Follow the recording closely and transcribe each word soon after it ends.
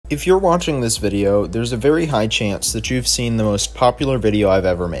If you're watching this video, there's a very high chance that you've seen the most popular video I've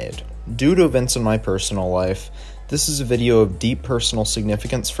ever made. Due to events in my personal life, this is a video of deep personal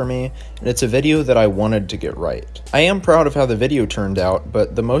significance for me, and it's a video that I wanted to get right. I am proud of how the video turned out,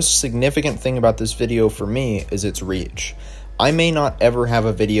 but the most significant thing about this video for me is its reach. I may not ever have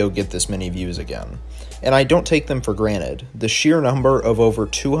a video get this many views again, and I don't take them for granted. The sheer number of over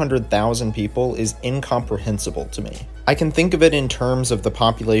 200,000 people is incomprehensible to me. I can think of it in terms of the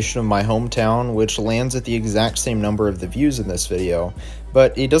population of my hometown, which lands at the exact same number of the views in this video,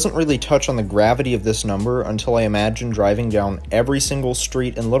 but it doesn't really touch on the gravity of this number until I imagine driving down every single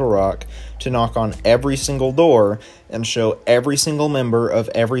street in Little Rock to knock on every single door and show every single member of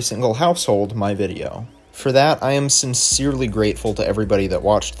every single household my video. For that, I am sincerely grateful to everybody that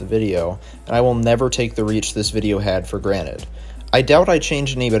watched the video, and I will never take the reach this video had for granted. I doubt I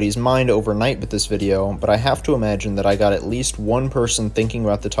changed anybody's mind overnight with this video, but I have to imagine that I got at least one person thinking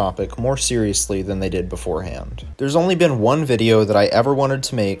about the topic more seriously than they did beforehand. There's only been one video that I ever wanted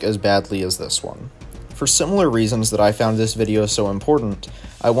to make as badly as this one. For similar reasons that I found this video so important,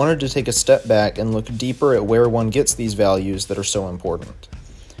 I wanted to take a step back and look deeper at where one gets these values that are so important.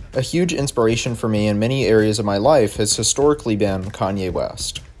 A huge inspiration for me in many areas of my life has historically been Kanye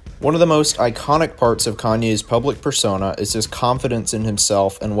West. One of the most iconic parts of Kanye's public persona is his confidence in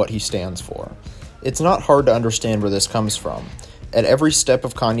himself and what he stands for. It's not hard to understand where this comes from. At every step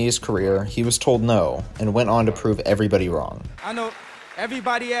of Kanye's career, he was told no, and went on to prove everybody wrong. I know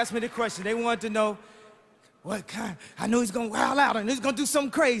everybody asked me the question. They wanted to know, what kind? I know he's gonna wild out and he's gonna do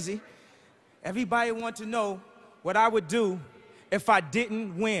something crazy. Everybody wanted to know what I would do if I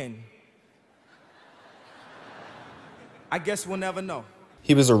didn't win. I guess we'll never know.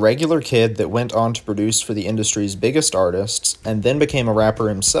 He was a regular kid that went on to produce for the industry's biggest artists, and then became a rapper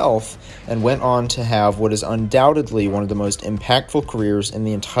himself, and went on to have what is undoubtedly one of the most impactful careers in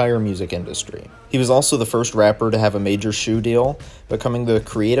the entire music industry. He was also the first rapper to have a major shoe deal, becoming the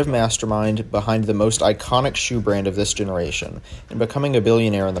creative mastermind behind the most iconic shoe brand of this generation, and becoming a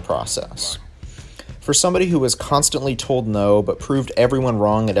billionaire in the process. For somebody who was constantly told no, but proved everyone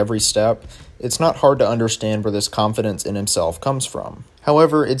wrong at every step, it's not hard to understand where this confidence in himself comes from.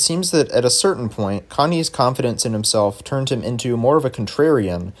 However, it seems that at a certain point, Kanye's confidence in himself turned him into more of a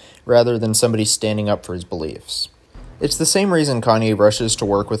contrarian, rather than somebody standing up for his beliefs. It's the same reason Kanye rushes to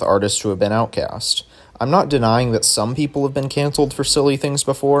work with artists who have been outcast. I'm not denying that some people have been canceled for silly things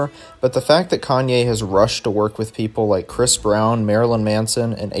before, but the fact that Kanye has rushed to work with people like Chris Brown, Marilyn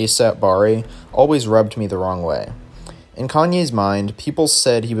Manson, and A$AP Bari always rubbed me the wrong way. In Kanye's mind, people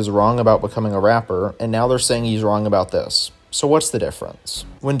said he was wrong about becoming a rapper, and now they're saying he's wrong about this. So what's the difference?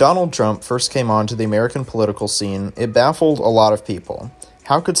 When Donald Trump first came onto the American political scene, it baffled a lot of people.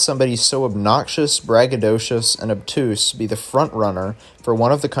 How could somebody so obnoxious, braggadocious, and obtuse be the front runner for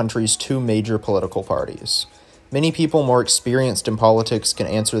one of the country's two major political parties? Many people more experienced in politics can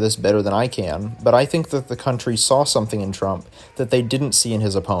answer this better than I can, but I think that the country saw something in Trump that they didn't see in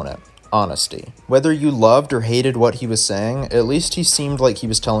his opponent: honesty. Whether you loved or hated what he was saying, at least he seemed like he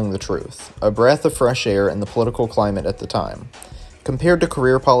was telling the truth, a breath of fresh air in the political climate at the time. Compared to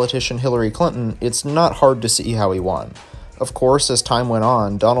career politician Hillary Clinton, it's not hard to see how he won. Of course, as time went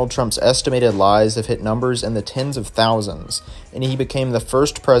on, Donald Trump's estimated lies have hit numbers in the tens of thousands, and he became the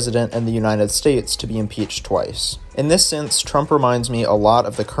first president in the United States to be impeached twice. In this sense, Trump reminds me a lot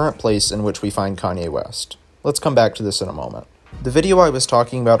of the current place in which we find Kanye West. Let's come back to this in a moment. The video I was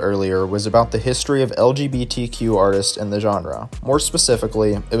talking about earlier was about the history of LGBTQ artists in the genre. More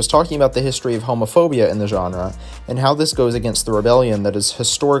specifically, it was talking about the history of homophobia in the genre, and how this goes against the rebellion that has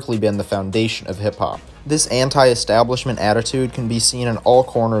historically been the foundation of hip-hop. This anti-establishment attitude can be seen in all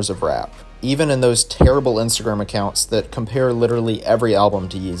corners of rap, even in those terrible Instagram accounts that compare literally every album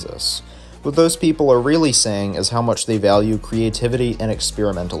to Yeezus. What those people are really saying is how much they value creativity and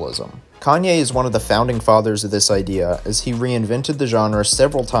experimentalism. Kanye is one of the founding fathers of this idea, as he reinvented the genre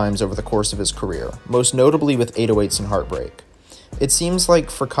several times over the course of his career, most notably with 808s and Heartbreak. It seems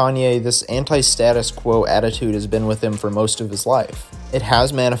like for Kanye, this anti-status quo attitude has been with him for most of his life. It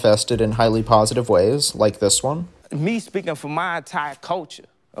has manifested in highly positive ways, like this one. Me speaking for my entire culture,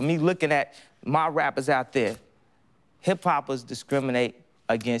 or me looking at my rappers out there, hip-hoppers discriminate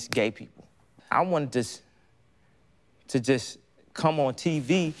against gay people. I wanted to just come on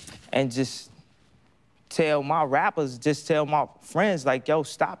TV and just tell my rappers, just tell my friends, like, yo,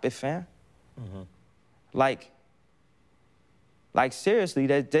 stop it, fam. Mm-hmm. Like seriously,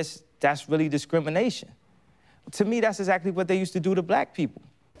 that's really discrimination. To me, that's exactly what they used to do to black people.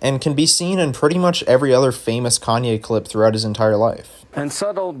 and can be seen in pretty much every other famous Kanye clip throughout his entire life. And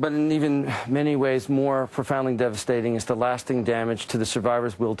subtle, but in even many ways more profoundly devastating, is the lasting damage to the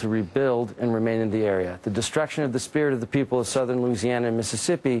survivors' will to rebuild and remain in the area. The destruction of the spirit of the people of southern Louisiana and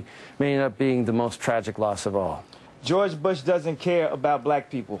Mississippi may end up being the most tragic loss of all. George Bush doesn't care about black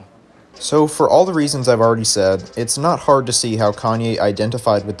people. So, for all the reasons I've already said, it's not hard to see how Kanye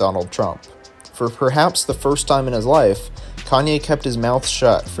identified with Donald Trump. For perhaps the first time in his life, Kanye kept his mouth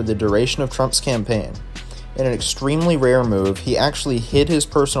shut for the duration of Trump's campaign. In an extremely rare move, he actually hid his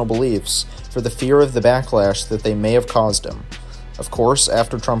personal beliefs for the fear of the backlash that they may have caused him. Of course,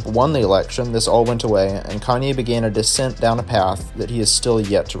 after Trump won the election, this all went away, and Kanye began a descent down a path that he is still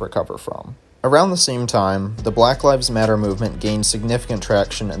yet to recover from. Around the same time, the Black Lives Matter movement gained significant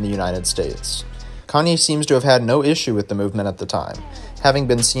traction in the United States. Kanye seems to have had no issue with the movement at the time, having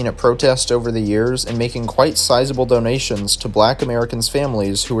been seen at protests over the years and making quite sizable donations to Black Americans'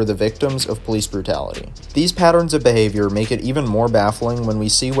 families who were the victims of police brutality. These patterns of behavior make it even more baffling when we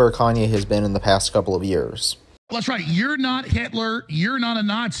see where Kanye has been in the past couple of years. Well, that's right. You're not Hitler. You're not a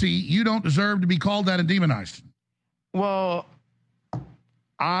Nazi. You don't deserve to be called that and demonized. Well,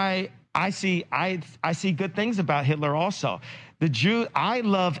 I see good things about Hitler also. I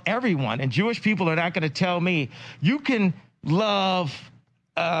love everyone, and Jewish people are not going to tell me you can love,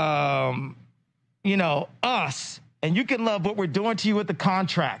 us, and you can love what we're doing to you with the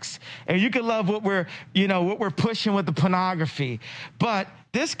contracts, and you can love what we're pushing with the pornography. But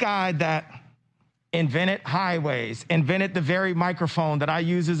this guy that invented highways, invented the very microphone that I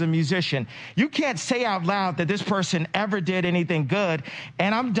use as a musician, you can't say out loud that this person ever did anything good,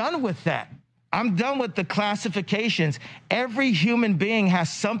 and I'm done with that. I'm done with the classifications. Every human being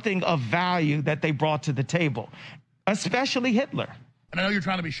has something of value that they brought to the table, especially Hitler. And I know you're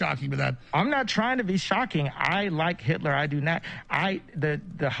trying to be shocking with that. I'm not trying to be shocking. I like Hitler. I do not.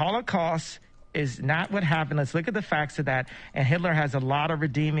 The Holocaust is not what happened. Let's look at the facts of that. And Hitler has a lot of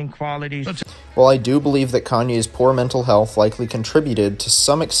redeeming qualities. While I do believe that Kanye's poor mental health likely contributed to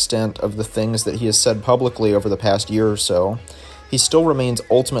some extent of the things that he has said publicly over the past year or so, he still remains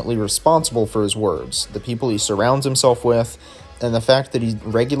ultimately responsible for his words, the people he surrounds himself with, and the fact that he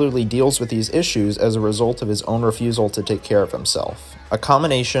regularly deals with these issues as a result of his own refusal to take care of himself. A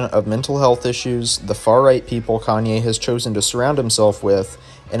combination of mental health issues, the far-right people Kanye has chosen to surround himself with,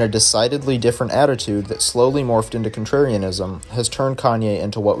 and a decidedly different attitude that slowly morphed into contrarianism has turned Kanye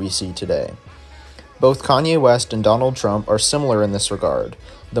into what we see today. Both Kanye West and Donald Trump are similar in this regard.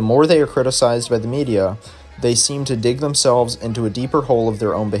 The more they are criticized by the media, they seem to dig themselves into a deeper hole of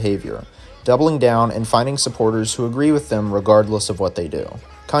their own behavior, doubling down and finding supporters who agree with them regardless of what they do.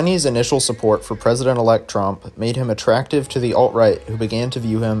 Kanye's initial support for President-elect Trump made him attractive to the alt-right, who began to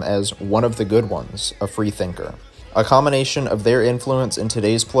view him as one of the good ones, a free thinker. A combination of their influence in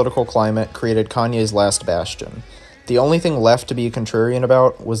today's political climate created Kanye's last bastion. The only thing left to be a contrarian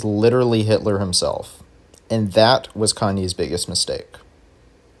about was literally Hitler himself. And that was Kanye's biggest mistake.